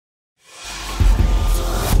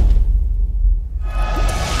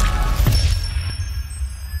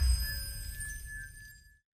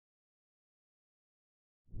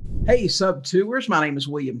Hey, Sub2ers. My name is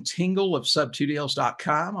William Tingle of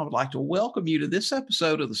Sub2Deals.com. I would like to welcome you to this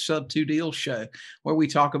episode of the Sub2Deals Show, where we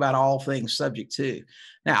talk about all things subject to.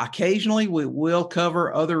 Now, occasionally we will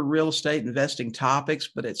cover other real estate investing topics,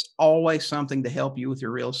 but it's always something to help you with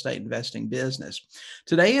your real estate investing business.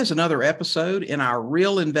 Today is another episode in our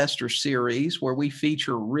Real Investor series, where we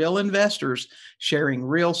feature real investors sharing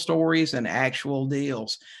real stories and actual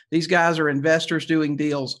deals. These guys are investors doing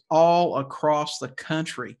deals all across the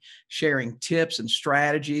country, sharing tips and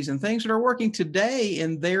strategies and things that are working today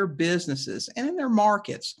in their businesses and in their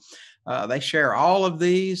markets. They share all of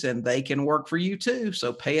these and they can work for you too.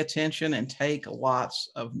 So pay attention and take lots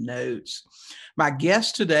of notes. My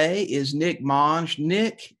guest today is Nick Monge.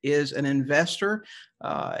 Nick is an investor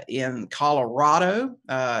in Colorado.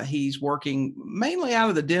 He's working mainly out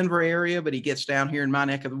of the Denver area, but he gets down here in my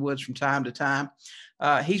neck of the woods from time to time.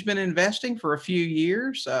 He's been investing for a few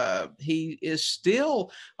years. He is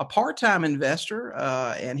still a part-time investor,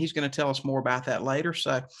 and he's going to tell us more about that later.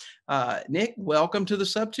 So, Nick, welcome to the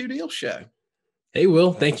Sub2Deals Show. Hey,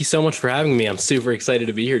 Will, thank you so much for having me. I'm super excited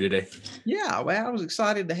to be here today. Yeah, well, I was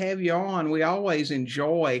excited to have you on. We always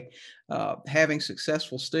enjoy having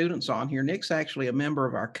successful students on here. Nick's actually a member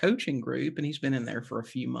of our coaching group, and he's been in there for a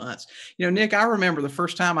few months. You know, Nick, I remember the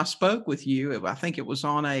first time I spoke with you. I think it was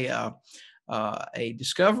on a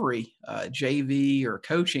discovery JV or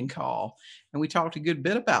coaching call, and we talked a good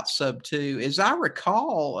bit about Sub2. As I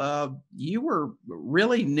recall, you were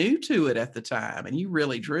really new to it at the time, and you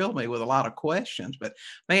really drilled me with a lot of questions. But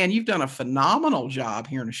man, you've done a phenomenal job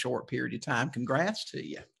here in a short period of time. Congrats to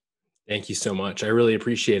you. Thank you so much. I really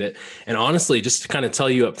appreciate it. And honestly, just to kind of tell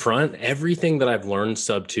you up front, everything that I've learned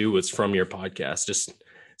Sub2 was from your podcast.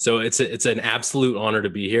 So it's an absolute honor to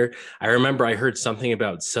be here. I remember I heard something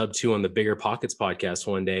about Sub2 on the Bigger Pockets podcast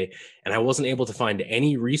one day, and I wasn't able to find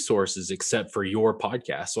any resources except for your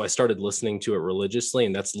podcast. So I started listening to it religiously,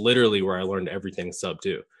 and that's literally where I learned everything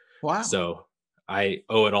Sub2. Wow. So I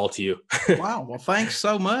owe it all to you. Wow. Well, thanks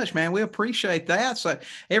so much, man. We appreciate that. So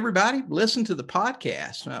everybody listen to the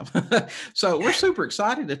podcast. So we're super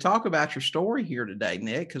excited to talk about your story here today,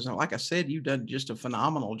 Nick, because like I said, you've done just a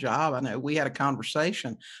phenomenal job. I know we had a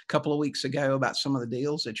conversation a couple of weeks ago about some of the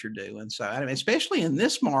deals that you're doing. So, I mean, especially in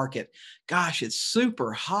this market, gosh, it's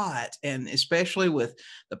super hot. And especially with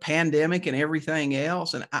the pandemic and everything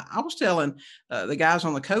else. And I was telling the guys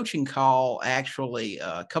on the coaching call actually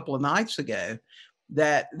a couple of nights ago,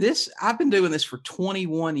 that I've been doing this for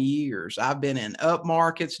 21 years. I've been in up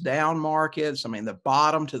markets, down markets, I mean, the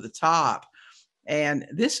bottom to the top. And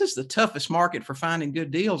this is the toughest market for finding good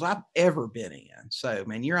deals I've ever been in. So,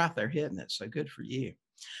 man, you're out there hitting it. So good for you.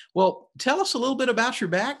 Well, tell us a little bit about your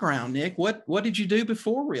background, Nick. What did you do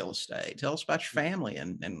before real estate? Tell us about your family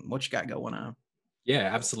and what you got going on. Yeah,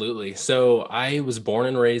 absolutely. So I was born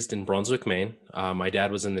and raised in Brunswick, Maine. My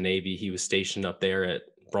dad was in the Navy. He was stationed up there at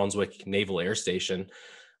Brunswick Naval Air Station.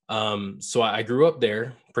 So I grew up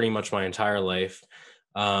there pretty much my entire life.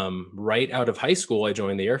 Right out of high school, I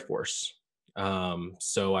joined the Air Force.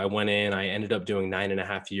 So I went in, I ended up doing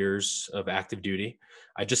 9.5 years of active duty.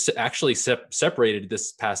 I just actually separated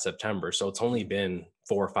this past September. So it's only been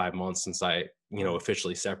 4 or 5 months since I,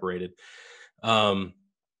 officially separated.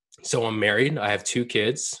 So I'm married. I have 2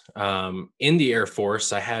 kids. In the Air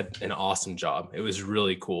Force, I had an awesome job. It was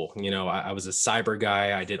really cool. I was a cyber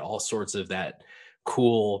guy. I did all sorts of that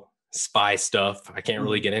cool spy stuff. I can't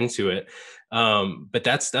really get into it. But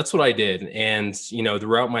that's what I did. And,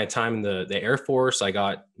 throughout my time in the Air Force, I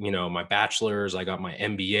got, my bachelor's, I got my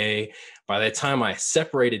MBA. By the time I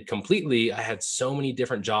separated completely, I had so many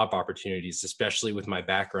different job opportunities, especially with my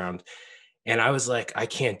background. And I was like, I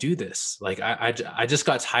can't do this. Like, I just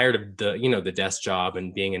got tired of the desk job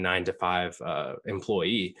and being a 9 to 5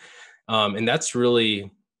 employee. And that's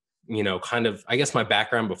really, kind of, I guess, my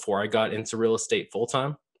background before I got into real estate full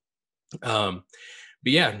time. But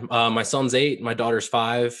yeah, my son's 8, my daughter's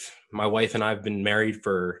 5. My wife and I have been married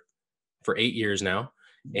for 8 years now.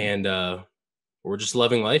 And we're just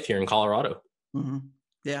loving life here in Colorado. Mm-hmm.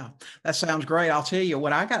 Yeah, that sounds great. I'll tell you,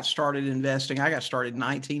 when I got started investing, I got started in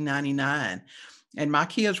 1999, and my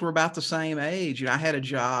kids were about the same age. I had a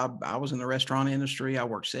job. I was in the restaurant industry. I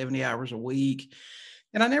worked 70 hours a week,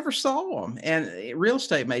 and I never saw them. And real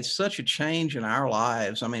estate made such a change in our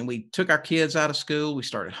lives. I mean, we took our kids out of school. We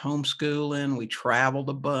started homeschooling. We traveled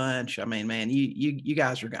a bunch. I mean, man, you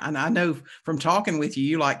guys are. And I know from talking with you,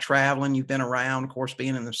 you like traveling. You've been around, of course,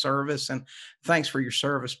 being in the service. And thanks for your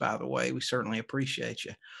service, by the way. We certainly appreciate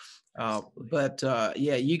you. Yeah,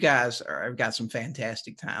 you guys have got some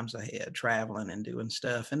fantastic times ahead, traveling and doing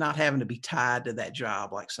stuff, and not having to be tied to that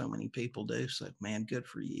job like so many people do. So, man, good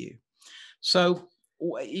for you. So,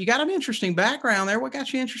 You got an interesting background there. What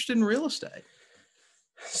got you interested in real estate?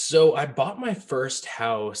 So I bought my first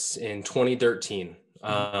house in 2013.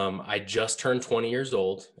 I just turned 20 years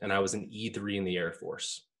old and I was an E3 in the Air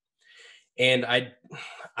Force. And I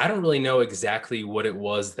don't really know exactly what it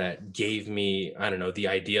was that gave me, I don't know, the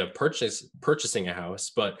idea of purchasing a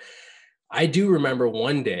house, but I do remember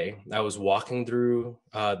one day I was walking through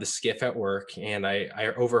the skiff at work and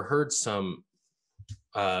I overheard some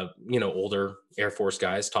older Air Force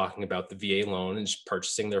guys talking about the VA loan and just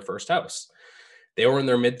purchasing their first house. They were in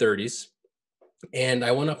their mid 30s. And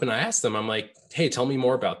I went up and I asked them, I'm like, hey, tell me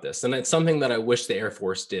more about this. And it's something that I wish the Air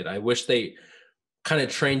Force did. I wish they kind of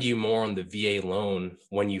trained you more on the VA loan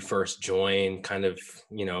when you first join, kind of,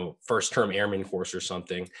 first term Airman course or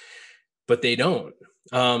something, but they don't.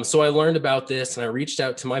 So I learned about this and I reached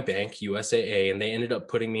out to my bank, USAA, and they ended up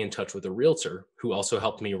putting me in touch with a realtor who also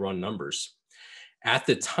helped me run numbers. At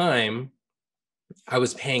the time, I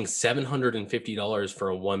was paying $750 for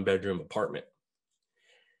a 1-bedroom apartment.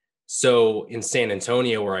 So in San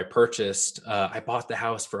Antonio, where I purchased, I bought the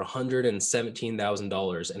house for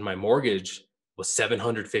 $117,000 and my mortgage was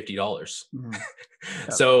 $750. Mm-hmm. Yep.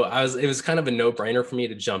 So it was kind of a no-brainer for me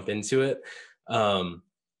to jump into it.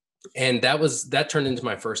 And that turned into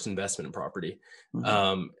my first investment property.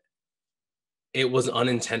 Mm-hmm. It was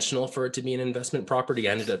unintentional for it to be an investment property.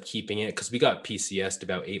 I ended up keeping it because we got PCS'd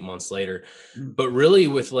about 8 months later. Mm-hmm. But really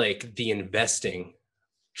with like the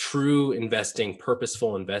true investing,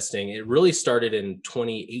 purposeful investing, it really started in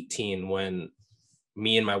 2018 when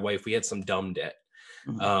me and my wife, we had some dumb debt.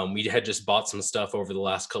 Mm-hmm. We had just bought some stuff over the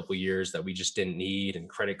last couple of years that we just didn't need, and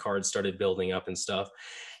credit cards started building up and stuff.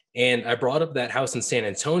 And I brought up that house in San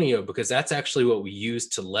Antonio because that's actually what we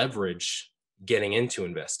used to leverage getting into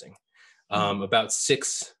investing. About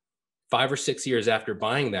 5 or 6 years after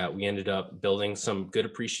buying that, we ended up building some good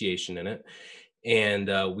appreciation in it.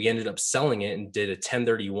 And we ended up selling it and did a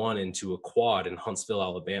 1031 into a quad in Huntsville,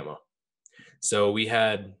 Alabama. So we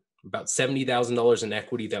had about $70,000 in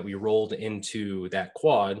equity that we rolled into that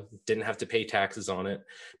quad, didn't have to pay taxes on it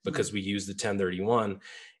because we used the 1031.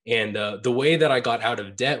 And the way that I got out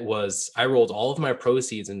of debt was I rolled all of my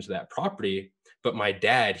proceeds into that property, but my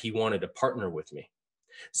dad, he wanted to partner with me.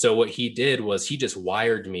 So what he did was he just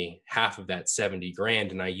wired me half of that 70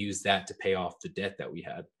 grand and I used that to pay off the debt that we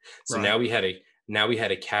had. So now we had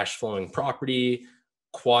a cash flowing property,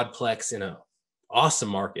 quadplex in an awesome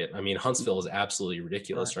market. I mean, Huntsville is absolutely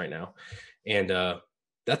ridiculous right now. And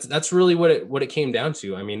that's really what it came down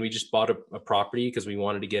to. I mean, we just bought a property because we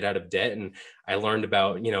wanted to get out of debt. And I learned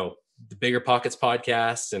about, the Bigger Pockets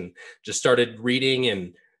podcast and just started reading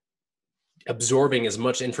and absorbing as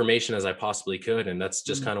much information as I possibly could. And that's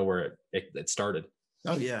just kind of where it started.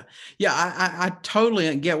 Oh, yeah. Yeah, I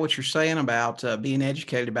totally get what you're saying about being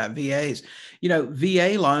educated about VAs.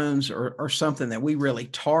 VA loans are something that we really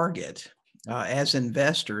target as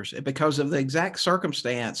investors because of the exact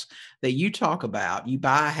circumstance that you talk about. You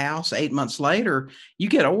buy a house, 8 months later, you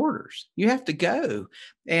get orders. You have to go.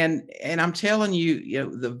 And I'm telling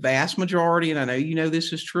you, the vast majority, and I know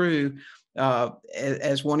this is true,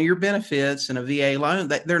 as one of your benefits in a VA loan,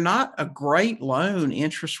 they're not a great loan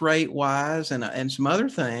interest rate wise and some other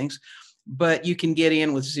things, but you can get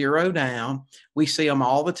in with zero down. We see them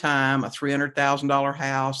all the time. A $300,000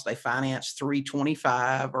 house, they finance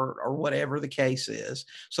 $325 or whatever the case is.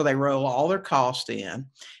 So they roll all their cost in.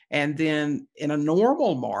 And then in a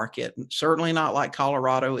normal market, certainly not like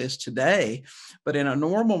Colorado is today, but in a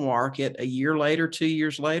normal market, a year later, 2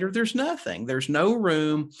 years later, there's nothing. There's no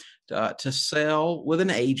room to sell with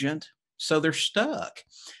an agent. So they're stuck.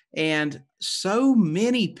 And so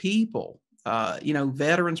many people,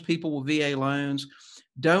 veterans, people with VA loans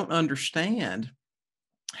don't understand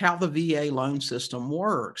how the VA loan system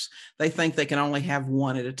works. They think they can only have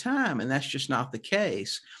one at a time, and that's just not the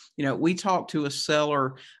case. We talked to a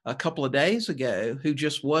seller a couple of days ago who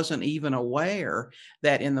just wasn't even aware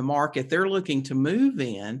that in the market they're looking to move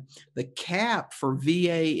in, the cap for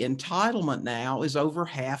VA entitlement now is over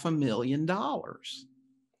 $500,000.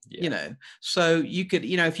 Yeah. So you could,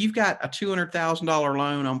 if you've got a $200,000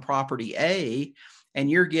 loan on property A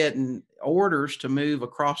and you're getting orders to move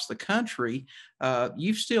across the country,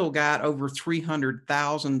 you've still got over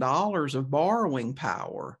 $300,000 of borrowing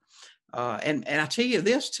power. And I tell you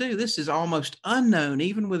this too, this is almost unknown,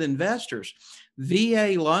 even with investors.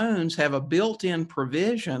 VA loans have a built-in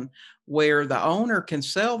provision where the owner can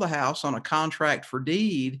sell the house on a contract for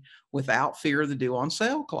deed without fear of the due on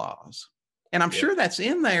sale clause. And I'm sure that's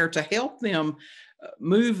in there to help them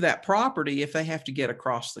move that property if they have to get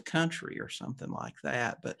across the country or something like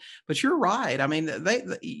that. But you're right. I mean,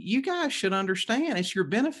 you guys should understand. It's your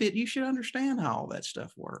benefit. You should understand how all that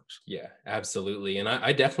stuff works. Yeah, absolutely. And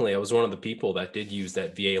I was one of the people that did use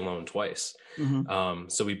that VA loan twice. Hmm.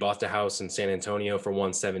 So we bought the house in San Antonio for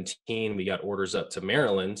 117. We got orders up to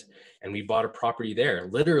Maryland, and we bought a property there.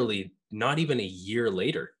 Literally, not even a year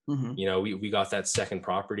later, Hmm. we got that second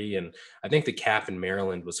property, and I think the cap in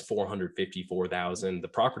Maryland was 454,000. The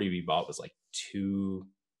property we bought was like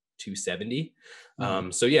 270.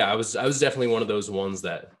 Hmm. So yeah, I was definitely one of those ones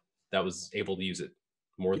that was able to use it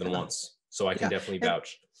more than Yeah. once. So I can Yeah. definitely And,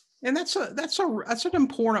 vouch. and that's an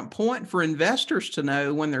important point for investors to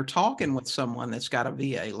know when they're talking with someone that's got a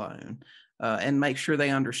VA loan, and make sure they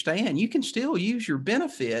understand you can still use your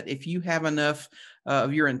benefit if you have enough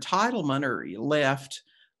of your entitlement or left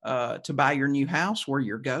to buy your new house where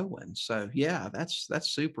you're going. So yeah, that's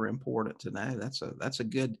super important to know. That's a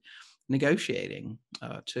good negotiating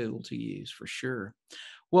tool to use for sure.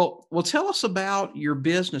 Well, tell us about your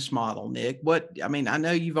business model, Nick. I mean, I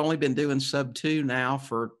know you've only been doing Sub2 now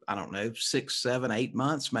for, I don't know, 6, 7, 8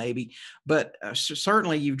 months maybe, but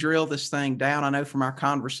certainly you've drilled this thing down. I know from our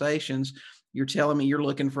conversations, you're telling me you're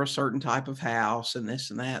looking for a certain type of house and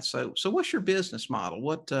this and that. So what's your business model?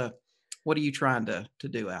 What are you trying to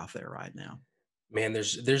do out there right now? Man,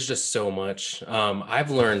 there's just so much.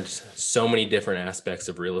 I've learned so many different aspects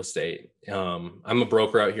of real estate. I'm a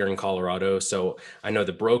broker out here in Colorado, so I know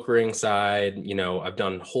the brokering side. I've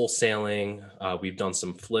done wholesaling. We've done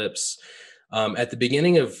some flips. At the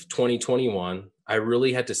beginning of 2021, I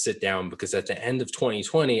really had to sit down because at the end of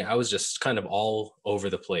 2020, I was just kind of all over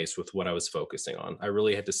the place with what I was focusing on. I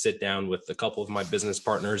really had to sit down with a couple of my business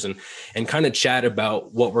partners and kind of chat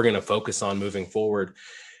about what we're going to focus on moving forward.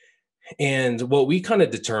 And what we kind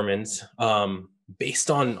of determined,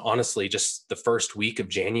 based on honestly just the first week of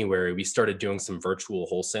January, we started doing some virtual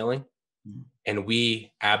wholesaling, Mhm. and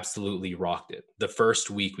we absolutely rocked it. The first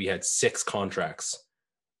week we had 6 contracts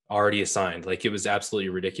already assigned. Like, it was absolutely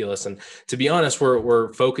ridiculous. And to be honest,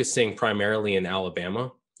 we're focusing primarily in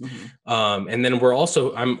Alabama. Mhm. And then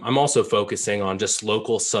I'm also focusing on just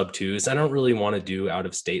local sub-2s. I don't really want to do out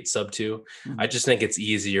of state sub-2. I Mhm. just think it's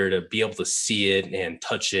easier to be able to see it and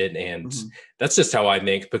touch it. And Mhm. that's just how I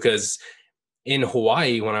think, because in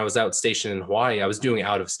Hawaii, when I was out stationed in Hawaii, I was doing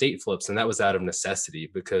out of state flips, and that was out of necessity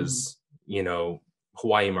Mhm. because,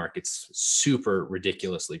 Hawaii market's super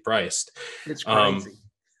ridiculously priced. It's Um, crazy.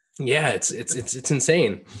 yeah, it's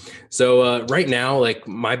insane. So right now, like,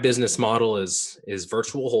 my business model is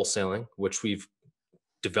virtual wholesaling, which we've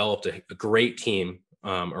developed a great team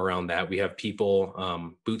around that. We have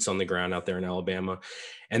people, boots on the ground out there in Alabama,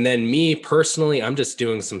 and then me personally, I'm just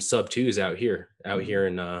doing some sub-2s out Mhm. here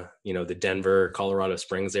in the Denver, Colorado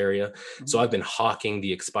Springs area. So Mhm. I've been hawking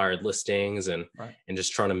the expired listings and Right.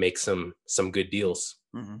 just trying to make some good deals.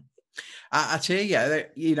 Mhm. I tell you,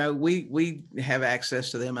 we have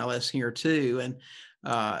access to the MLS here too, and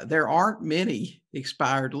there aren't many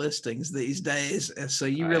expired listings these days. So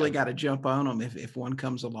you I really got to jump on them if one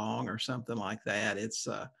comes along or something like that.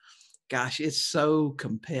 Gosh, it's so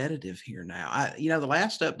competitive here now. The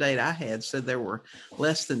last update I had said there were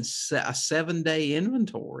less than a 7-day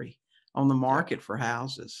inventory on the Yeah, market for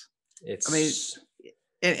houses. I mean, it's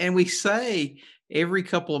and we say every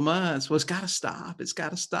couple of months, well, it's got to stop. It's got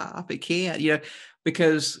to stop. It can't,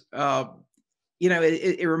 because,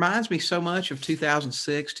 it reminds me so much of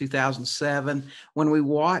 2006, 2007, when we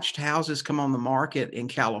watched houses come on the market in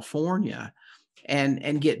California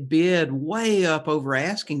and get bid way up over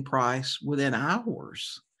asking price within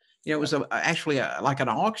hours. It was actually like an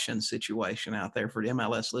auction situation out there for the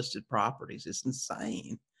MLS listed properties. It's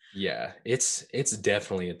insane. Yeah, it's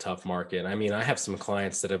definitely a tough market. I mean, I have some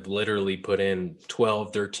clients that have literally put in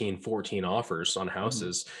 12, 13, 14 offers on Mhm.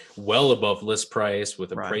 houses well above list price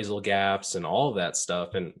with Right. appraisal gaps and all of that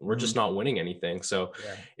stuff, and we're just Mhm. not winning anything. So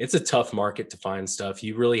Yeah. it's a tough market to find stuff.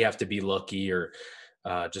 You really have to be lucky, or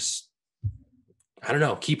just, I don't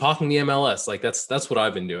know, keep hawking the MLS. Like, that's what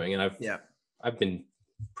I've been doing, and Yeah. I've been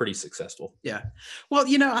pretty successful. Yeah. Well,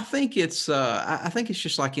 I think I think it's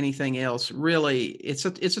just like anything else. Really, it's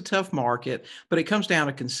a tough market, but it comes down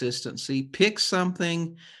to consistency. Pick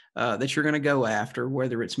something that you're going to go after,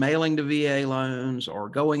 whether it's mailing to VA loans or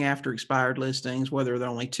going after expired listings, whether they're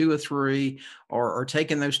only 2 or 3, or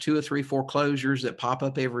taking those 2 or 3 foreclosures that pop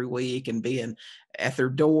up every week and being at their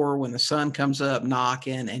door when the sun comes up,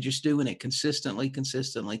 knocking, and just doing it consistently,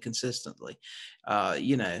 consistently, consistently.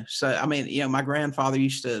 So I mean, my grandfather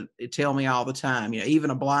used to tell me all the time, even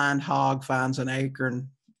a blind hog finds an acorn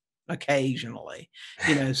occasionally,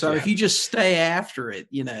 so Yeah. if you just stay after it,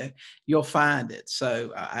 you'll find it.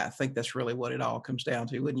 So I think that's really what it all comes down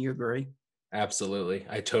to. Wouldn't you agree? Absolutely.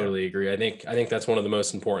 I Yeah. totally agree. I think that's one of the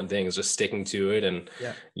most important things, just sticking to it, and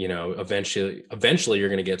Yeah. eventually you're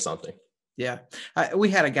going to get something. Yeah. We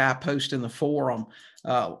had a guy post in the forum.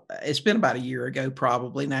 It's been about a year ago,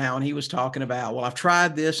 probably now. And he was talking about, well, I've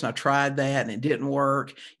tried this and I tried that and it didn't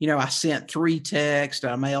work. I sent 3 texts,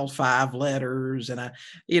 I mailed 5 letters and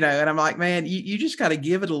I'm like, man, you just got to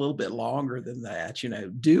give it a little bit longer than that.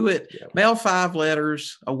 Do it, Yeah. mail 5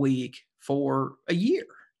 letters a week for a year.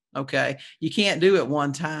 Okay. You can't do it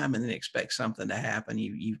one time and then expect something to happen.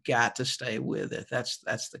 You've got to stay with it.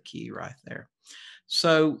 That's the key right there.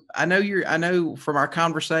 So I know from our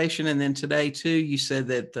conversation and then today too, you said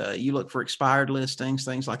that you look for expired listings,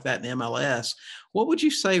 things like that in MLS. What would you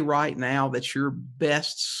say right now that your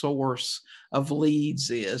best source of leads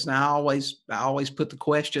is? Now, I always put the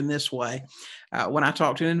question this way. When I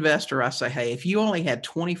talk to an investor, I say, hey, if you only had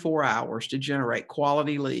 24 hours to generate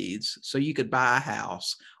quality leads so you could buy a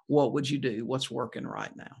house, what would you do? What's working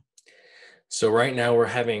right now? So right now we're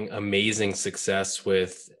having amazing success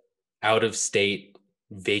with out of state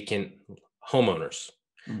vacant homeowners.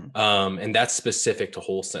 Mhm. And that's specific to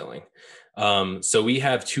wholesaling. So we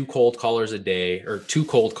have two cold callers, I'm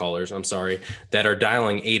sorry, that are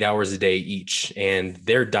dialing 8 hours a day each, and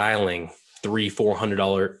they're dialing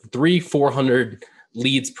 $400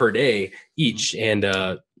 leads per day each. And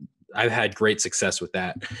I've had great success with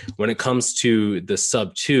that. When it comes to the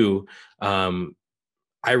sub two,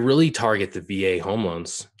 I really target the VA home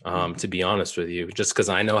loans, to be honest with you, just because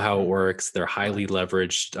I know how it works. They're highly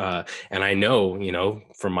leveraged. And I know,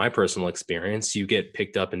 from my personal experience, you get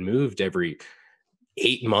picked up and moved every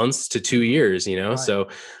 8 months to 2 years, Right. So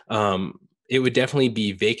it would definitely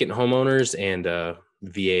be vacant homeowners and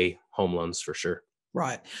VA home loans for sure.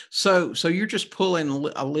 Right. So you're just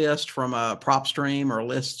pulling a list from a prop stream or a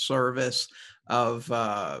list service of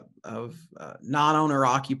non-owner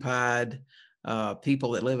occupied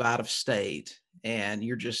people that live out of state, and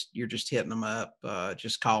you're just hitting them up,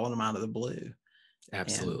 just calling them out of the blue.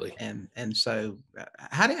 Absolutely. And so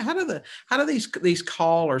how do these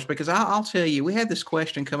callers, because I'll tell you, we had this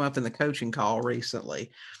question come up in the coaching call recently.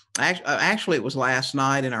 Actually, it was last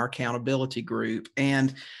night in our accountability group,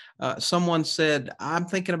 and someone said, I'm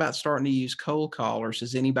thinking about starting to use cold callers.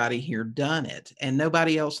 Has anybody here done it? And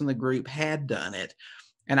nobody else in the group had done it.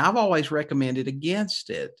 And I've always recommended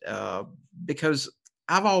against it because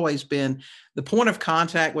I've always been the point of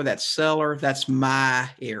contact with that seller. That's my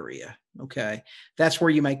area. Okay. That's where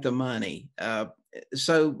you make the money.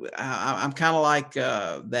 So I'm kind of like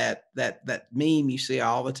that meme you see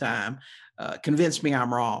all the time. Convince me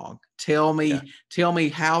I'm wrong. Tell me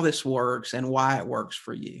how this works and why it works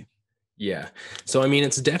for you. Yeah. So, I mean,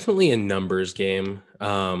 it's definitely a numbers game.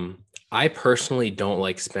 I personally don't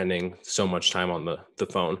like spending so much time on the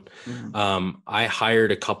phone. Mm-hmm. I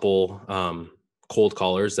hired a couple cold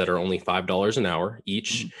callers that are only $5 an hour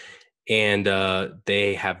each, and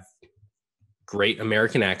they have great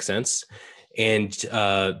American accents, and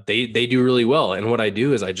they do really well. And what I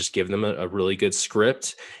do is I just give them a really good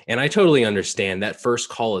script, and I totally understand that first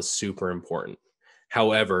call is super important.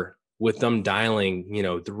 However, with them dialing,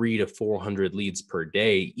 300 to 400 leads per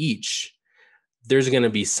day each, there's going to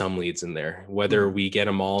be some leads in there, whether we get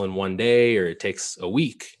them all in one day or it takes a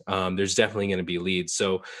week. There's definitely going to be leads.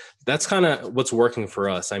 So that's kind of what's working for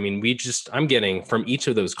us. I mean, I'm getting from each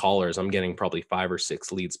of those callers, I'm getting probably 5 or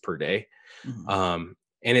 6 leads per day. Mm-hmm.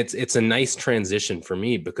 And it's a nice transition for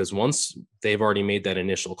me, because once they've already made that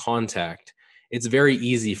initial contact, it's very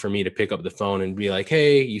easy for me to pick up the phone and be like,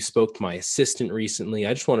 hey, you spoke to my assistant recently.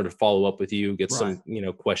 I just wanted to follow up with you, get some,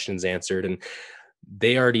 questions answered. And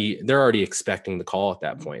they're already expecting the call at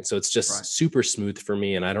that point. So it's just super smooth for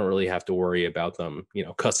me. And I don't really have to worry about them,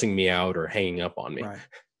 cussing me out or hanging up on me. Right.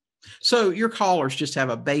 So your callers just have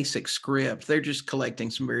a basic script. They're just collecting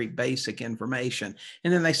some very basic information.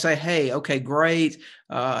 And then they say, hey, okay, great.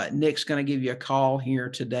 Nick's going to give you a call here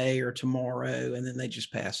today or tomorrow. And then they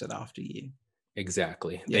just pass it off to you.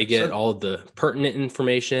 Exactly. Yeah, They get all the pertinent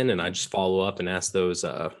information, and I just follow up and ask those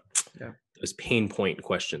pain point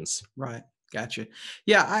questions. Right. Gotcha.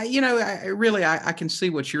 Yeah. I can see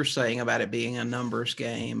what you're saying about it being a numbers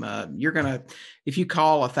game. If you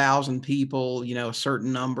call 1,000 people, a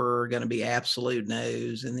certain number are going to be absolute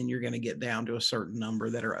no's, and then you're going to get down to a certain number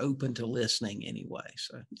that are open to listening anyway.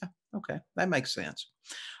 So, yeah. Okay. That makes sense.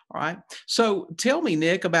 All right. So tell me,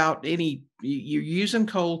 Nick, about you're using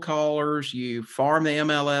cold callers, you farm the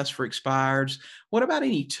MLS for expireds. What about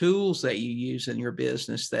any tools that you use in your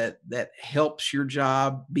business that helps your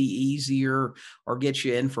job be easier or get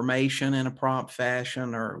you information in a prompt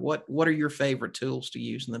fashion? Or what are your favorite tools to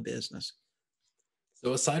use in the business?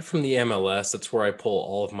 So aside from the MLS, that's where I pull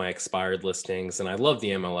all of my expired listings, and I love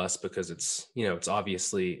the MLS because it's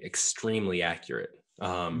obviously extremely accurate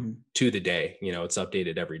Mhm. to the day. It's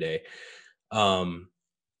updated every day. Um,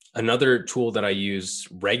 Another tool that I use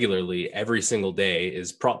regularly every single day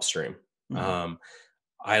is PropStream. Mhm. Um,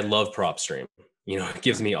 I love PropStream. It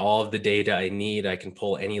gives Right. me all of the data I need. I can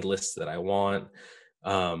pull any list that I want.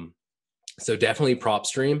 Um, so definitely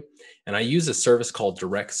PropStream, and I use a service called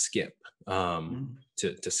Direct Skip Mhm.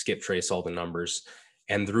 to skip trace all the numbers.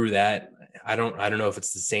 And through that, I don't know if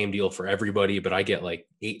it's the same deal for everybody, but I get like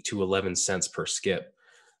 8 to 11 cents per skip,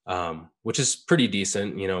 which is pretty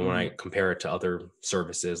decent. When I Mhm. compare it to other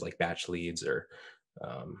services like batch leads or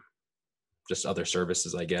um, just other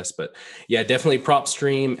services, I guess. But yeah, definitely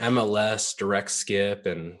PropStream, MLS, Direct Skip,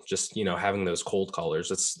 and just having those cold callers.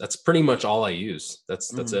 That's pretty much all I use.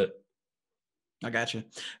 That's Mhm. it. I got you.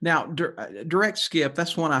 Now, direct skip,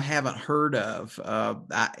 that's one I haven't heard of.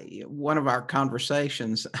 One of our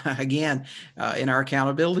conversations, again, in our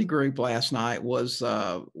accountability group last night was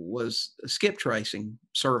skip tracing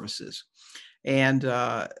services. And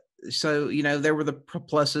so, there were the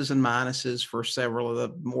pluses and minuses for several of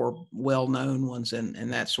the more well-known ones and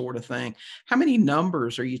that sort of thing. How many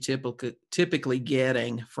numbers are you typically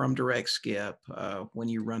getting from direct skip when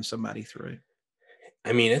you run somebody through?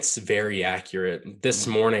 I mean, it's very accurate. This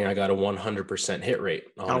Mhm. morning, I got a 100% hit rate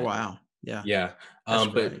on Oh, it. wow. Yeah, Yeah. that's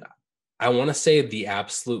But great. I want to say the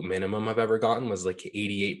absolute minimum I've ever gotten was like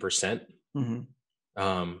 88%. Mhm.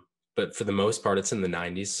 Um, but for the most part, it's in the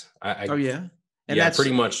 90s. Oh, yeah. And Yeah, I pretty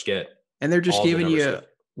that's much get and they're just all the giving numbers you here.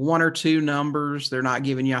 one or two numbers. They're not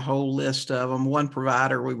giving you a whole list of them. One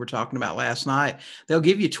provider we were talking about last night, they'll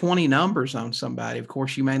give you 20 numbers on somebody. Of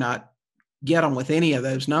course, you may not get them with any of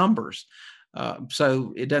those numbers.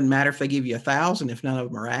 So it doesn't matter if they give you 1,000 if none of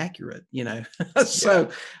them are accurate. Yeah. So,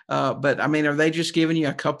 but I mean, are they just giving you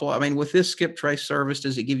a couple? I mean, with this skip trace service,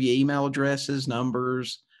 does it give you email addresses,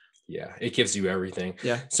 numbers? Yeah, it gives you everything.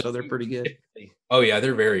 Yeah, So so they're pretty good. oh yeah,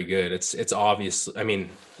 they're very good. It's obvious. I mean,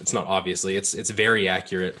 it's not obviously. It's very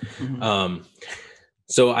accurate. Hmm. Um,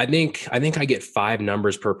 so I think I get 5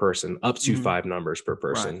 numbers per person, up to Hmm. 5 numbers per Right.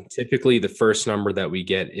 person. Typically, the first number that we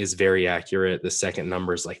get is very accurate. The second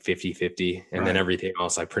number is like 50-50, and then Right. everything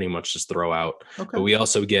else I pretty much just throw out. But Okay. we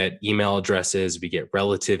also get email addresses, we get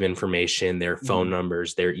relative information, their phone Hmm.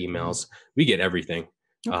 numbers, their Hmm. emails. We get everything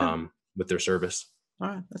Okay. with their service. All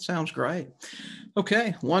right. That sounds great.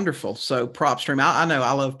 Okay, wonderful. So PropStream, I know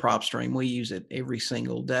I love PropStream. We use it every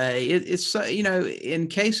single day. It's in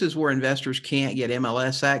cases where investors can't get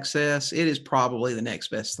MLS access, it is probably the next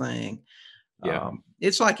best thing. Yeah.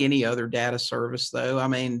 It's like any other data service, though. I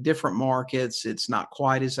mean, different markets, it's not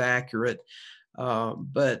quite as accurate.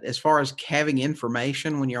 But as far as having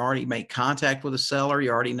information, when you already make contact with a seller, you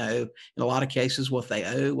already know in a lot of cases what they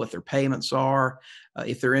owe, what their payments are,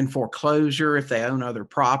 if they're in foreclosure, if they own other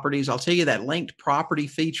properties. I'll tell you that linked property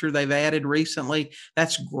feature they've added recently.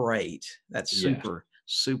 That's great. That's Yeah. super,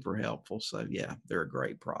 super helpful. So, yeah, they're a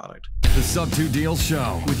great product. The Sub2Deals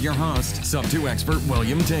Show with your host, Sub2 expert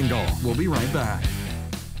William Tingle. We'll be right back.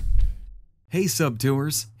 Hey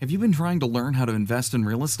Sub2ers, have you been trying to learn how to invest in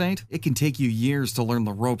real estate? It can take you years to learn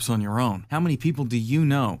the ropes on your own. How many people do you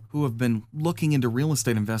know who have been looking into real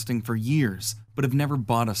estate investing for years, but have never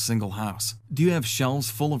bought a single house? Do you have shelves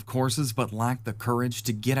full of courses but lack the courage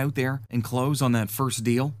to get out there and close on that first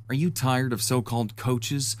deal? Are you tired of so-called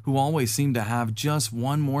coaches who always seem to have just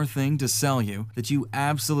one more thing to sell you that you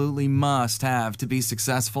absolutely must have to be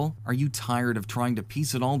successful? Are you tired of trying to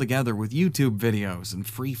piece it all together with YouTube videos and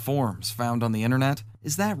free forms found on the internet?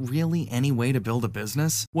 Is that really any way to build a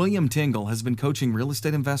business? William Tingle has been coaching real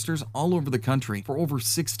estate investors all over the country for over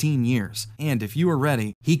 16 years. And if you are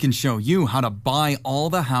ready, he can show you how to buy all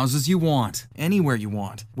the houses you want, anywhere you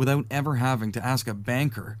want, without ever having to ask a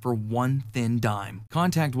banker for one thin dime.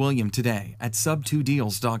 Contact William today at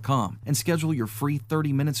sub2deals.com and schedule your free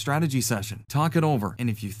 30-minute strategy session. Talk it over, and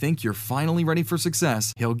if you think you're finally ready for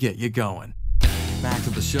success, he'll get you going. Back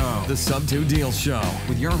to the show, the Sub2Deals Show,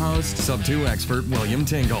 with your host, Sub2 expert William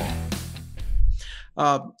Tingle.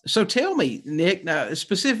 So tell me, Nick, now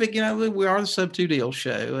specific, we are the Sub2 Deals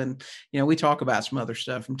Show, and we talk about some other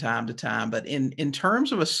stuff from time to time. But in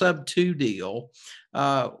terms of a Sub2 deal,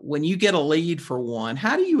 when you get a lead for one,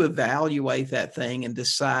 how do you evaluate that thing and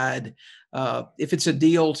decide if it's a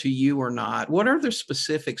deal to you or not. What are the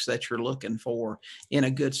specifics that you're looking for in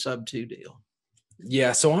a good sub-2 deal?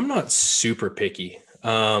 Yeah, so I'm not super picky.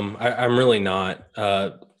 I'm really not.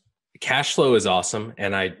 Cash flow is awesome,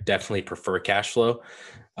 and I definitely prefer cash flow.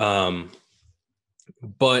 But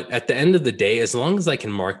at the end of the day, as long as I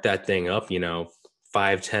can mark that thing up,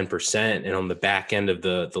 5-10%, and on the back end of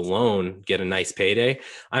the loan, get a nice payday,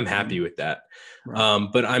 I'm happy with that. Right.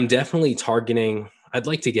 But I'm definitely targeting, I'd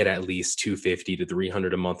like to get at least 250 to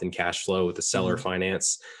 300 a month in cash flow with the seller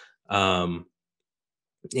finance. And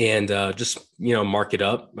just, mark it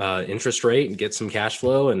up, interest rate, and get some cash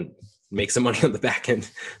flow and make some money on the back end.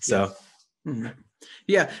 So,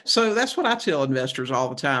 Yeah. So that's what I tell investors all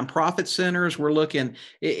the time. Profit centers, we're looking,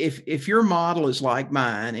 if your model is like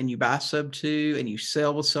mine and you buy sub-2 and you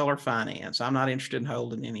sell with seller finance, I'm not interested in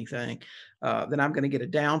holding anything. Then I'm going to get a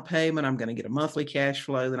down payment. I'm going to get a monthly cash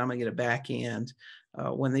flow. Then I'm going to get a back end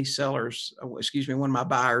when these sellers, when my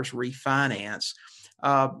buyers refinance.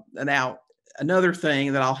 Now, another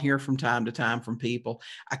thing that I'll hear from time to time from people,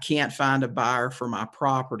 I can't find a buyer for my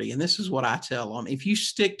property. And this is what I tell them. If you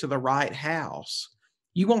stick to the right house,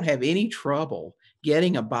 you won't have any trouble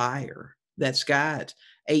getting a buyer that's got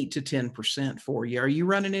 8 to 10% for you. Are you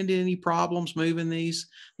running into any problems moving these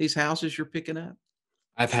houses you're picking up?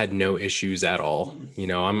 I've had no issues at all.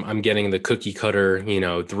 I'm getting the cookie cutter,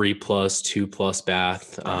 3+, 2+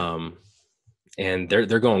 bath. And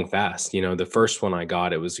they're going fast. The first one I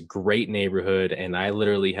got, it was a great neighborhood, and I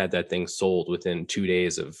literally had that thing sold within 2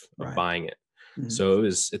 days of buying it. So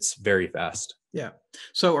it's very fast. Yeah.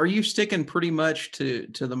 So are you sticking pretty much to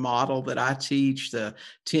the model that I teach, the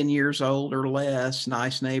 10 years old or less,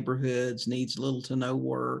 nice neighborhoods, needs little to no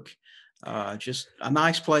work, just a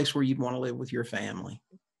nice place where you'd want to live with your family?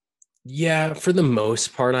 Yeah, for the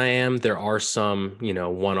most part, I am. There are some,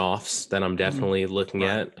 one-offs that I'm definitely looking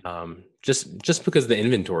at. Just because the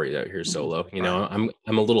inventory out here is so low, I'm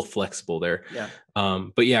a little flexible there. Yeah.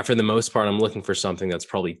 But yeah, for the most part, I'm looking for something that's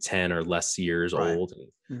probably 10 or less years old.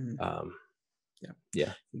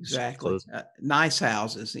 Yeah, exactly. Nice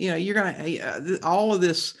houses. You're going to, all of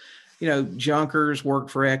this, junkers, work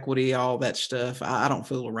for equity, all that stuff. I don't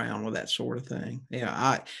fool around with that sort of thing.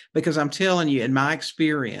 Because I'm telling you, in my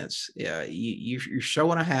experience, you're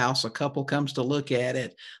showing a house, a couple comes to look at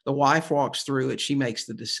it, the wife walks through it, she makes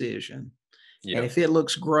the decision. Yep. And if it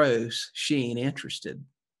looks gross, she ain't interested.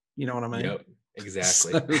 You know what I mean? Yep,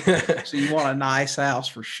 exactly. So you want a nice house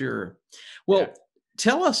for sure. Well, yeah.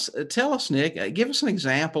 Tell us, Nick, give us an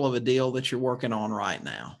example of a deal that you're working on right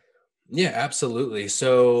now. Yeah, absolutely.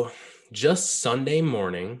 So just Sunday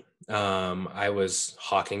morning, I was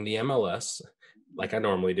hawking the MLS like I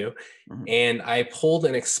normally do. And I pulled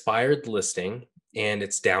an expired listing, and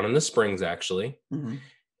it's down in the Springs actually.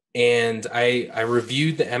 And I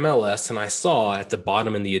reviewed the MLS, and I saw at the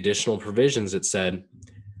bottom in the additional provisions, it said,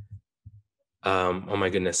 oh my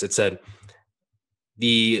goodness, it said,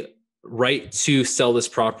 the right to sell this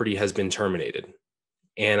property has been terminated.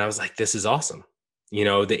 And I was like, this is awesome.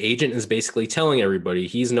 The agent is basically telling everybody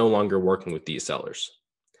he's no longer working with these sellers.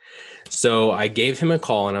 So I gave him a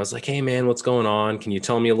call, and I was like, hey man, what's going on? Can you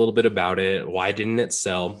tell me a little bit about it? Why didn't it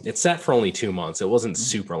sell? It sat for only 2 months. It wasn't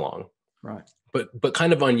super long, right? But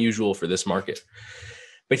kind of unusual for this market.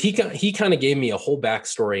 But he kind of gave me a whole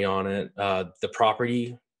backstory on it. The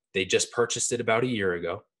property, they just purchased it about a year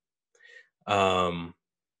ago.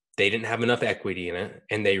 They didn't have enough equity in it,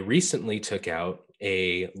 and they recently took out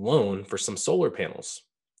a loan for some solar panels.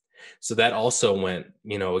 So that also went,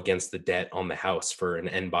 against the debt on the house for an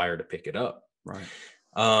end buyer to pick it up. Right.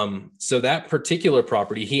 So that particular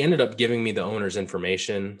property, he ended up giving me the owner's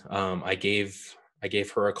information. I gave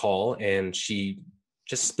her a call, and she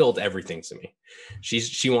just spilled everything to me.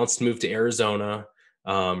 She wants to move to Arizona.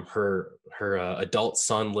 Her adult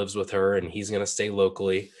son lives with her, and he's going to stay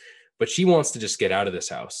locally, but she wants to just get out of this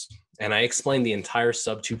house. And I explained the entire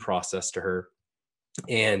sub-2 process to her.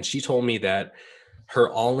 And she told me that her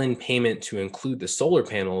all-in payment to include the solar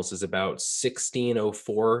panels is about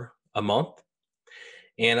 $1,604 a month.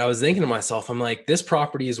 And I was thinking to myself, I'm like, this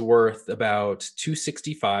property is worth about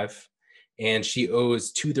 $265, and she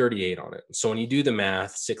owes $238 on it. So when you do the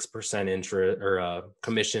math, 6% interest or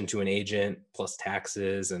commission to an agent plus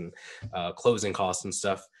taxes and closing costs and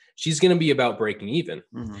stuff, she's going to be about breaking even.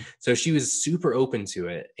 So she was super open to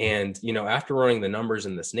it. And, after running the numbers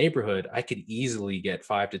in this neighborhood, I could easily get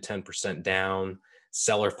 5 to 10% down,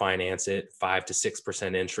 seller finance it, 5 to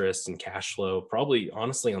 6% interest and cash flow. Probably,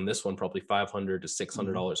 honestly, on this one, probably $500 to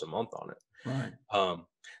 $600 a month on it. Right.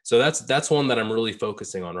 So that's one that I'm really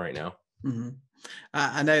focusing on right now.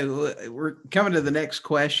 I know we're coming to the next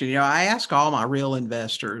question. I ask all my real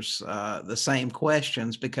investors the same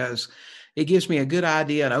questions because it gives me a good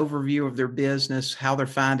idea, an overview of their business, how they're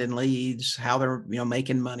finding leads, how they're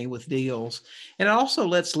making money with deals, and it also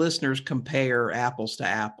lets listeners compare apples to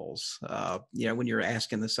apples. When you're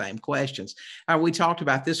asking the same questions. We talked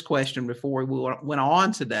about this question before we went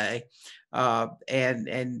on today.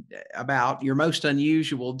 And about your most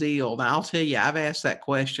unusual deal. Now, I'll tell you, I've asked that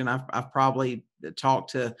question. I've probably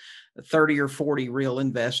talked to 30 or 40 real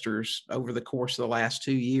investors over the course of the last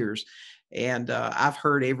 2 years. And I've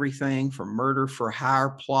heard everything from murder for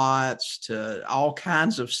hire plots to all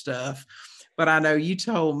kinds of stuff. But I know you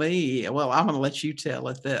told me, well, I'm going to let you tell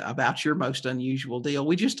it about your most unusual deal.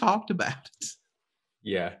 We just talked about it.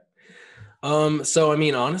 Yeah. So, I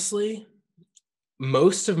mean, honestly,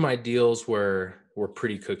 most of my deals were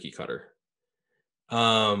pretty cookie cutter.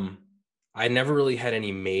 I never really had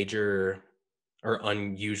any major or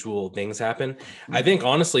unusual things happen. Mm-hmm. I think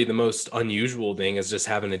honestly, the most unusual thing is just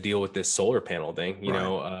having to deal with this solar panel thing,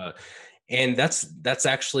 and that's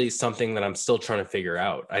actually something that I'm still trying to figure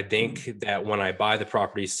out. I think that when I buy the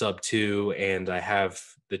property sub-2 and I have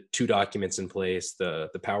the 2 documents in place, the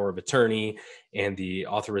power of attorney and the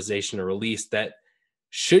authorization to release, that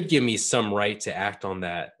should give me some right to act on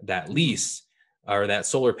that lease or that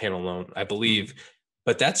solar panel loan, I believe.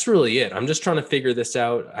 But that's really it. I'm just trying to figure this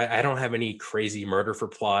out. I don't have any crazy murder for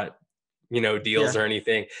plot, deals or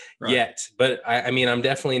anything yet. But I mean, I'm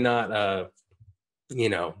definitely not,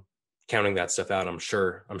 counting that stuff out. I'm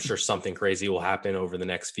sure something crazy will happen over the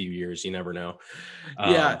next few years. You never know.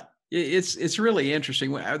 Yeah. It's really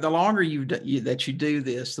interesting. The longer that you do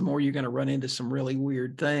this, the more you're going to run into some really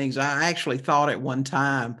weird things. I actually thought at one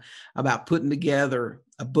time about putting together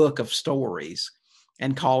a book of stories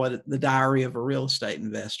and call it The Diary of a Real Estate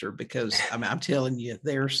Investor, because I'm telling you,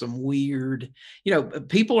 there's some weird,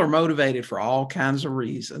 people are motivated for all kinds of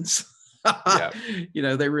reasons. Yeah.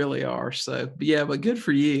 They really are. So, but good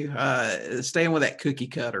for you. Staying with that cookie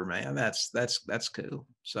cutter, man. That's cool.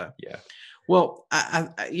 So, yeah. Well,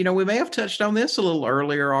 we may have touched on this a little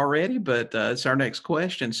earlier already, but it's our next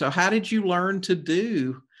question. So how did you learn to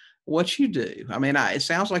do what you do? I mean, it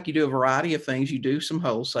sounds like you do a variety of things. You do some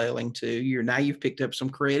wholesaling too. You've picked up some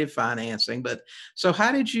creative financing, but so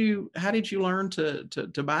how did you learn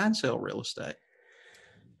to buy and sell real estate?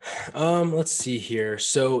 Let's see here.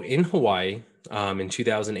 So in Hawaii, in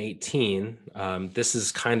 2018, this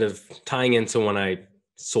is kind of tying into when I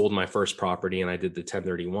sold my first property and I did the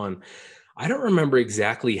 1031. I don't remember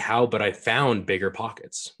exactly how, but I found bigger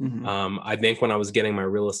pockets. Mm-hmm. I think when I was getting my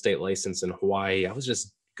real estate license in Hawaii, I was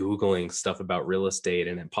just Googling stuff about real estate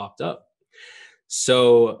and it popped up.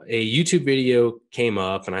 So a YouTube video came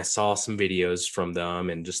up and I saw some videos from them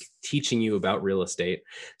and just teaching you about real estate.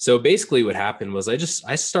 So basically what happened was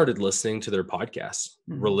I started listening to their podcasts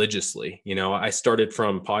religiously. I started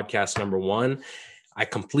from podcast number 1. I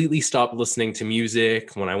completely stopped listening to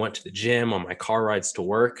music when I went to the gym, on my car rides to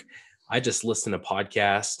work. I just listened to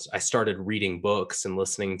podcasts. I started reading books and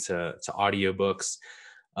listening to audiobooks.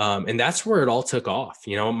 And that's where it all took off.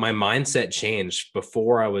 My mindset changed.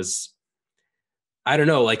 Before I don't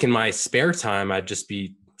know, like in my spare time, I'd just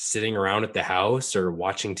be sitting around at the house or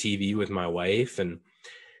watching TV with my wife. And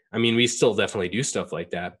I mean, we still definitely do stuff like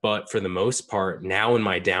that. But for the most part, now in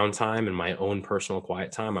my downtime and my own personal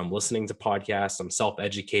quiet time, I'm listening to podcasts, I'm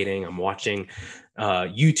self-educating, I'm watching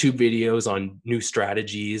YouTube videos on new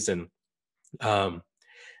strategies. And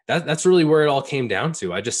that's really where it all came down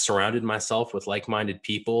to. I just surrounded myself with like-minded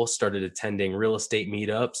people, started attending real estate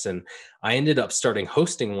meetups, and I ended up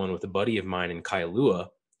hosting one with a buddy of mine in Kailua,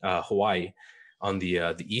 Hawaii, on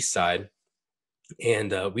the east side.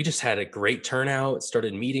 And we just had a great turnout,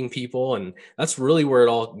 started meeting people, and that's really where it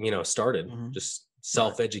all, started. Mm-hmm. Just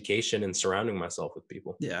self-education and surrounding myself with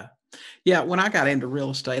people. Yeah. Yeah. When I got into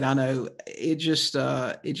real estate, I know it just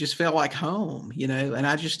felt like home,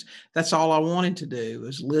 and that's all I wanted to do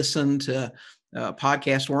was listen to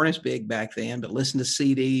podcasts. Weren't as big back then, but listen to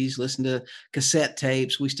CDs, listen to cassette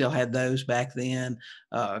tapes. We still had those back then,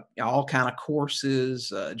 all kind of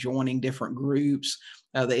courses, joining different groups.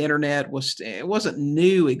 The internet it wasn't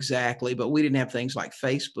new exactly, but we didn't have things like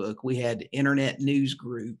Facebook. We had internet news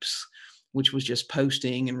groups, which was just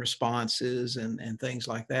posting and responses and things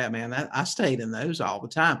like that, man. I stayed in those all the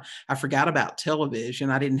time. I forgot about television.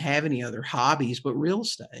 I didn't have any other hobbies but real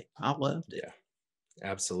estate. I loved it. Yeah.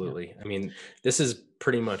 Absolutely. I mean, this is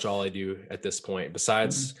pretty much all I do at this point.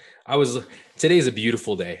 Besides, Mhm. today's a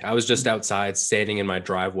beautiful day. I was just Mhm. outside standing in my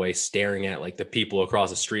driveway, staring at like the people across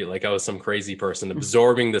the street, like I was some crazy person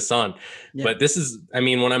absorbing the sun. Yeah. But this is, I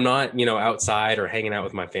mean, when I'm not, outside or hanging out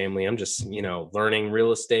with my family, I'm just, learning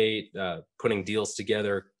real estate, putting deals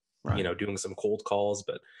together, Right. doing some cold calls,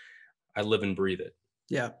 but I live and breathe it.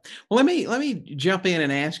 Yeah. Well, let me jump in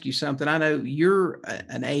and ask you something. I know you're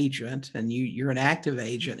an agent and you're an active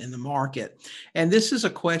agent in the market, and this is a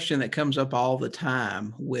question that comes up all the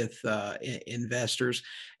time with investors.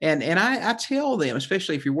 And I tell them,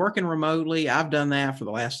 especially if you're working remotely, I've done that for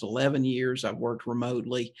the last 11 years. I've worked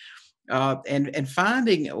remotely. And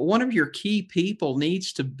finding one of your key people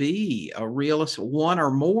needs to be one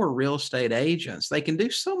or more real estate agents. They can do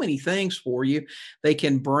so many things for you. They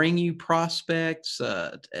can bring you prospects,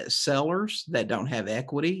 sellers that don't have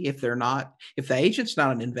equity. If the agent's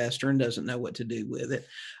not an investor and doesn't know what to do with it,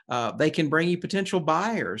 they can bring you potential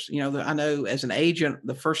buyers. I know as an agent,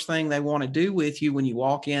 the first thing they want to do with you when you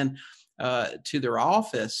walk in to their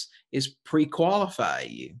office is pre-qualify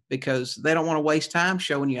you, because they don't want to waste time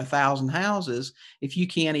showing you 1,000 houses if you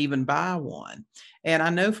can't even buy one. And I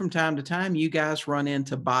know from time to time you guys run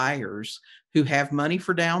into buyers who have money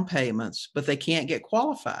for down payments, but they can't get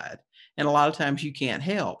qualified. And a lot of times you can't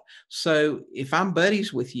help. So if I'm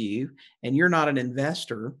buddies with you and you're not an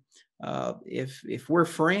investor, if we're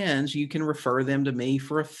friends, you can refer them to me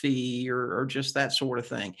for a fee or just that sort of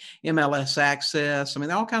thing. MLS access. I mean,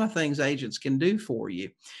 all kind of things agents can do for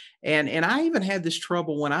you. And I even had this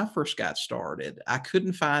trouble when I first got started. I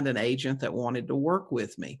couldn't find an agent that wanted to work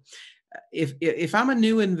with me. If I'm a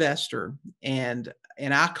new investor and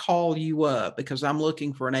I call you up because I'm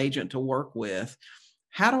looking for an agent to work with,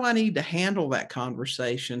 how do I need to handle that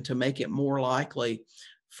conversation to make it more likely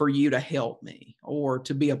for you to help me or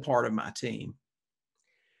to be a part of my team?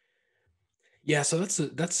 Yeah, so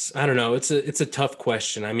that's I don't know, it's a tough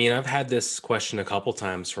question. I mean, I've had this question a couple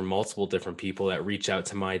times from multiple different people that reach out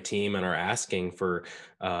to my team and are asking for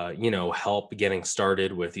help getting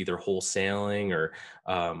started with either wholesaling or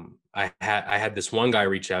I had this one guy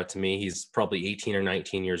reach out to me. He's probably 18 or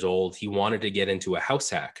 19 years old. He wanted to get into a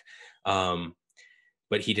house hack.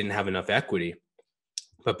 But he didn't have enough equity.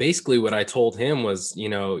 But basically what I told him was,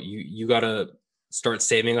 you got to start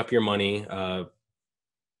saving up your money,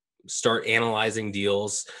 start analyzing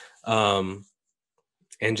deals, and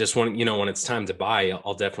just when it's time to buy,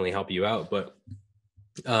 I'll definitely help you out. But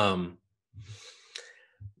um,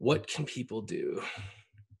 what can people do?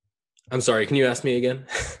 I'm sorry, can you ask me again?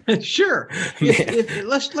 Sure. Man.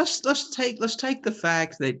 Let's take the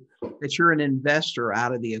fact that you're an investor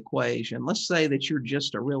out of the equation. Let's say that you're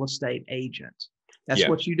just a real estate agent. That's Yeah.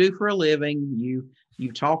 what you do for a living.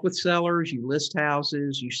 You talk with sellers, you list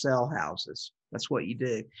houses, you sell houses. That's what you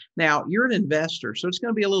do. Now, you're an investor, so it's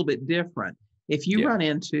going to be a little bit different. If you Yeah. run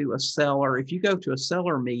into a seller, if you go to a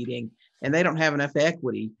seller meeting and they don't have enough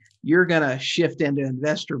equity, you're going to shift into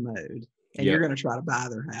investor mode and you're Yep. going to try to buy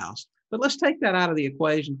their house. But let's take that out of the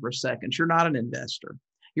equation for a second. You're not an investor.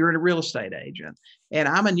 You're a real estate agent. And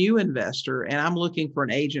I'm a new investor and I'm looking for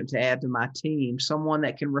an agent to add to my team, someone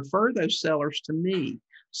that can refer those sellers to me,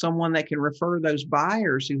 someone that can refer those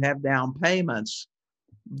buyers who have down payments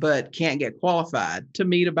but can't get qualified to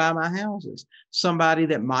me to buy my houses, somebody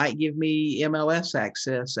that might give me MLS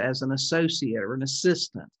access as an associate or an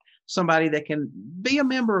assistant, somebody that can be a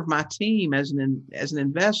member of my team as an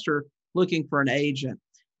investor looking for an agent.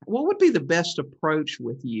 What would be the best approach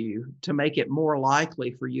with you to make it more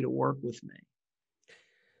likely for you to work with me?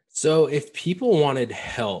 So if people wanted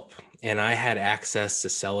help and I had access to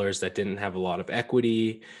sellers that didn't have a lot of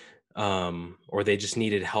equity, or they just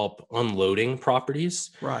needed help unloading properties,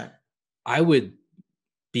 Right. I would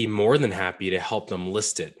be more than happy to help them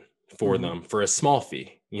list it for Hmm. them for a small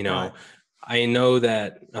fee. Right. I know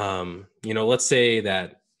that, let's say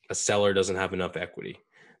that a seller doesn't have enough equity,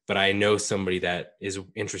 but I know somebody that is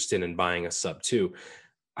interested in buying a sub two.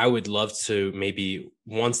 I would love to maybe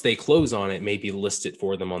once they close on it, maybe list it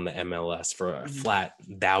for them on the MLS for a Hmm. flat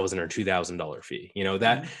 $1,000 or $2,000 fee.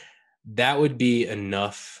 Hmm. That would be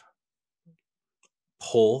enough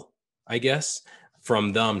pull, I guess,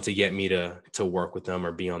 from them to get me to work with them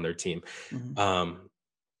or be on their team. Hmm. Um,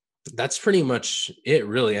 that's pretty much it,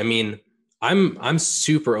 really. I mean, I'm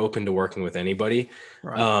super open to working with anybody.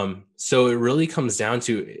 Right. So it really comes down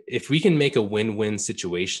to if we can make a win-win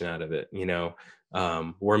situation out of it,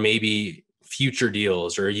 where maybe future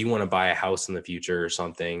deals or you want to buy a house in the future or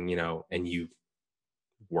something, and you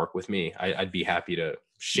work with me, I'd be happy to Mhm.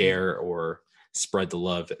 share or spread the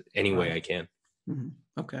love any way Right. I can. Mhm.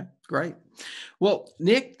 Okay, great. Well,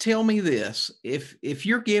 Nick, tell me this. If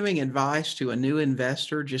you're giving advice to a new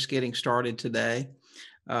investor just getting started today,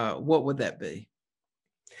 what would that be?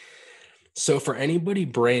 So for anybody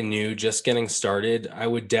brand new, just getting started, I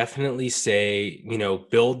would definitely say,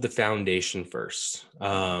 build the foundation first.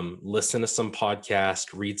 Listen to some podcasts,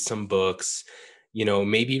 read some books,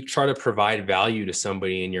 maybe try to provide value to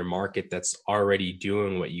somebody in your market that's already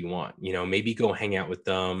doing what you want. Maybe go hang out with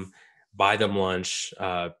them, buy them lunch,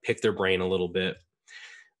 pick their brain a little bit.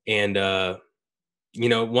 And,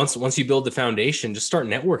 once you build the foundation, just start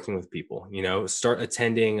networking with people, start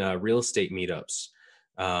attending real estate meetups,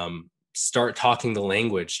 start talking the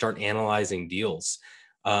language, start analyzing deals.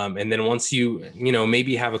 And then once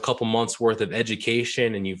maybe have a couple months worth of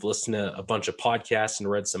education and you've listened to a bunch of podcasts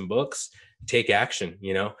and read some books, take action.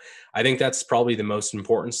 I think that's probably the most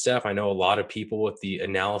important step. I know a lot of people with the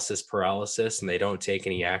analysis paralysis and they don't take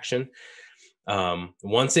any action.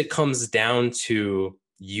 Once it comes down to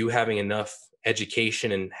you having enough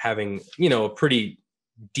education and having, a pretty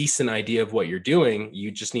decent idea of what you're doing,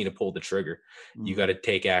 you just need to pull the trigger. You got to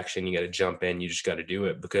take action. You got to jump in. You just got to do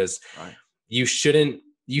it, because you shouldn't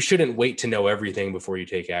wait to know everything before you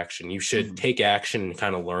take action. You should take action and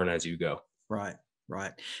kind of learn as you go. Right.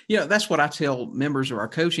 Right. That's what I tell members of our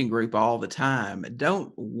coaching group all the time.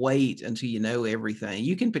 Don't wait until you know everything.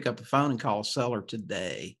 You can pick up the phone and call a seller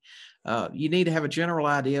today. You need to have a general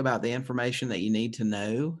idea about the information that you need to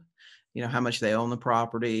know. How much they own the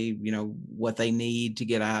property, what they need to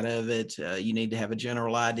get out of it. You need to have a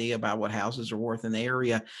general idea about what houses are worth in the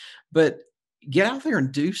area, but get out there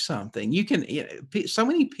and do something. You can, so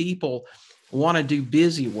many people want to do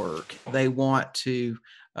busy work. They want to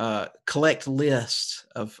collect lists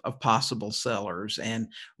of possible sellers and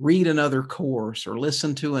read another course or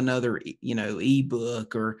listen to another,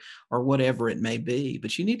 ebook or whatever it may be.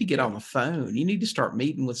 But you need to get on the phone. You need to start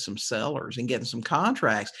meeting with some sellers and getting some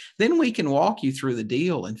contracts. Then we can walk you through the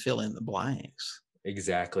deal and fill in the blanks.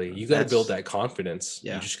 Exactly. You got to build that confidence.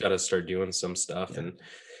 Yeah. You just got to start doing some stuff. Yeah. And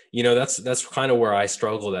that's kind of where I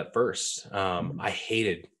struggled at first. I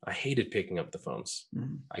hated picking up the phones.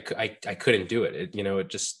 I couldn't do it. It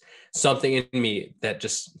just something in me that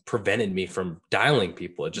just prevented me from dialing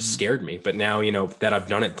people. It just scared me. But now, that I've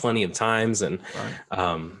done it plenty of times, and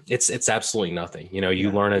it's absolutely nothing.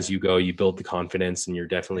 You learn as you go, you build the confidence, and you're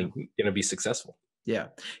definitely going to be successful. Yeah.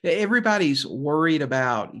 Everybody's worried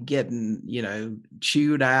about getting,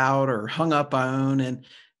 chewed out or hung up on, and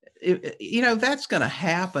that's going to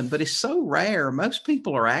happen, but it's so rare. Most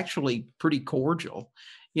people are actually pretty cordial.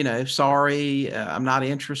 Sorry, I'm not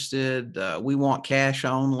interested. We want cash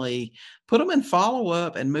only. Put them in follow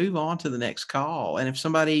up and move on to the next call. And if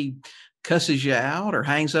somebody cusses you out or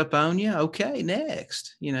hangs up on you, okay,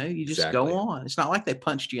 next. You just go on. It's not like they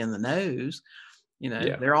punched you in the nose.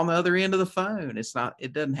 They're on the other end of the phone.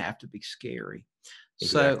 It doesn't have to be scary.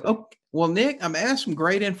 Exactly. So, well, Nick, I'm asked some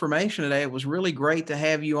great information today. It was really great to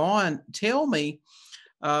have you on. Tell me,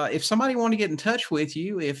 if somebody wanted to get in touch with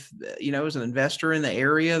you, if, as an investor in the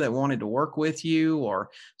area that wanted to work with you, or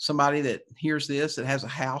somebody that hears this that has a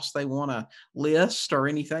house they want to list or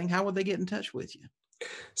anything, how would they get in touch with you?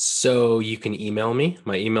 So you can email me.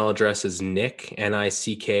 My email address is Nick,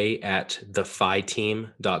 Nick, at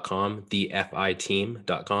thefiteam.com,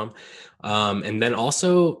 thefiteam.com. And then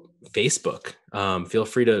also Facebook. Feel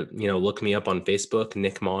free to, look me up on Facebook,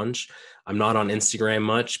 Nick Monge. I'm not on Instagram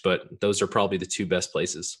much, but those are probably the two best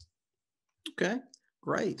places. Okay,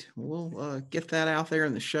 great. We'll get that out there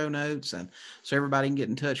in the show notes, and so everybody can get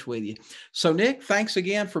in touch with you. So Nick, thanks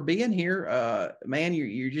again for being here. Man,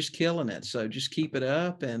 you're just killing it. So just keep it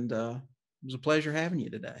up. And it was a pleasure having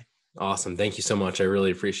you today. Awesome. Thank you so much. I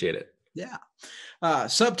really appreciate it. Yeah.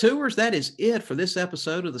 Sub2ers, that is it for this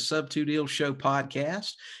episode of the Sub2Deals Show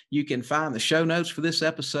podcast. You can find the show notes for this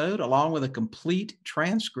episode along with a complete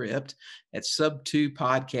transcript at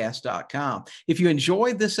sub2podcast.com. If you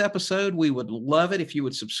enjoyed this episode, we would love it if you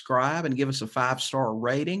would subscribe and give us a 5-star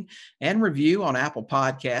rating and review on Apple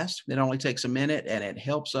Podcasts. It only takes a minute and it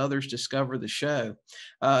helps others discover the show.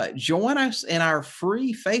 Join us in our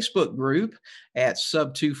free Facebook group at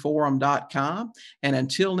sub2forum.com. And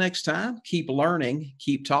until next time, keep learning,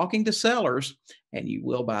 keep talking to sellers, and you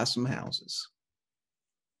will buy some houses.